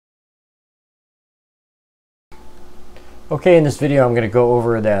Okay, in this video I'm going to go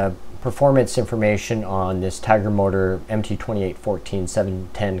over the performance information on this Tigermotor MT2814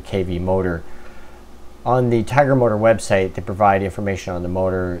 710 kV motor. On the Tigermotor website, they provide information on the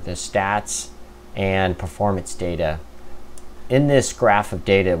motor, the stats, and performance data. In this graph of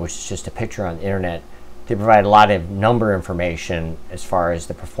data, which is just a picture on the internet, they provide a lot of number information as far as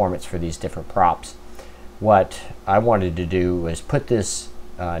the performance for these different props. What I wanted to do was put this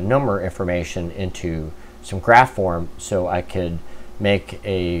number information into some graph form so I could make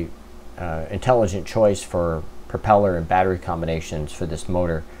a intelligent choice for propeller and battery combinations for this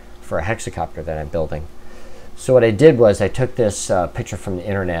motor for a hexacopter that I'm building. So what I did was I took this picture from the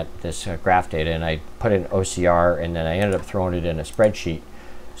internet, this graph data, and I put it in OCR, and then I ended up throwing it in a spreadsheet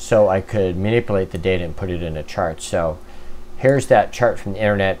so I could manipulate the data and put it in a chart. So here's that chart from the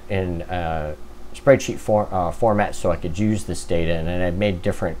internet in spreadsheet format so I could use this data, and then I made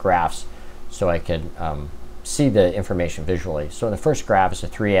different graphs so I could see the information visually. So in the first graph is a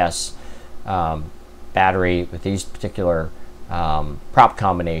 3S battery with these particular prop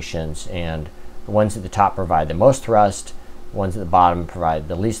combinations, and the ones at the top provide the most thrust, the ones at the bottom provide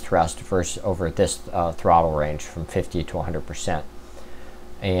the least thrust versus over this throttle range from 50 to 100%.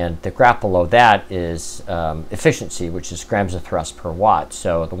 And the graph below that is efficiency, which is grams of thrust per watt.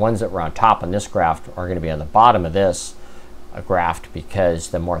 So the ones that were on top on this graph are going to be on the bottom of this graph, because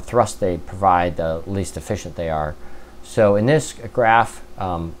the more thrust they provide, the least efficient they are. So in this graph,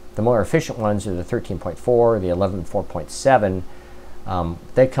 the more efficient ones are the 13.4, the 11.4.7.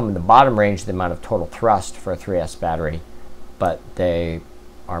 They come in the bottom range of the amount of total thrust for a 3S battery, but they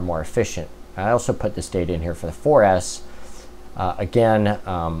are more efficient. I also put this data in here for the 4S. Again,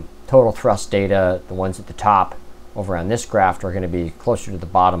 total thrust data, the ones at the top over on this graph are going to be closer to the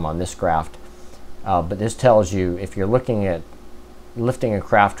bottom on this graph. But this tells you if you're looking at lifting a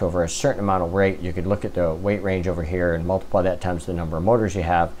craft over a certain amount of weight, you could look at the weight range over here and multiply that times the number of motors you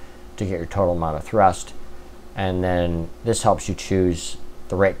have to get your total amount of thrust. And then this helps you choose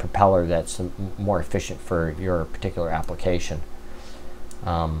the right propeller that's more efficient for your particular application.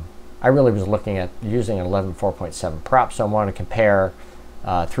 I really was looking at using an 11.4.7 prop, so I want to compare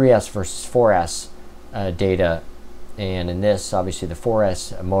 3S versus 4S data. And in this, obviously the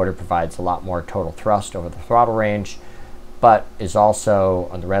 4S motor provides a lot more total thrust over the throttle range, but is also,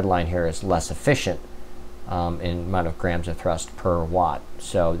 on the red line here, is less efficient in amount of grams of thrust per watt.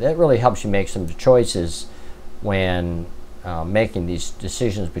 So that really helps you make some choices when making these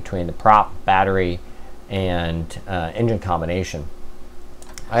decisions between the prop, battery, and engine combination.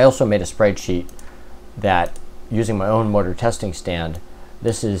 I also made a spreadsheet that, using my own motor testing stand,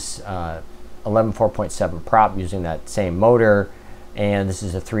 this is 11.4.7 prop using that same motor, and this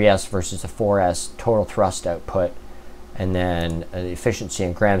is a 3S versus a 4S total thrust output, and then the efficiency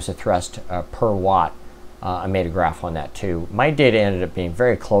in grams of thrust per watt. I made a graph on that too. My data ended up being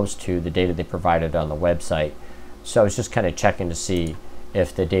very close to the data they provided on the website, so I was just kind of checking to see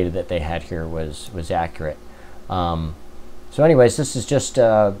if the data that they had here was accurate. So anyways, this is just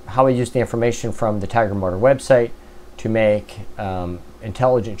how I use the information from the Tigermotor website to make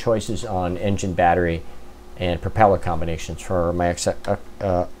intelligent choices on engine, battery, and propeller combinations for my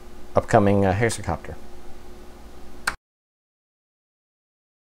upcoming hexacopter.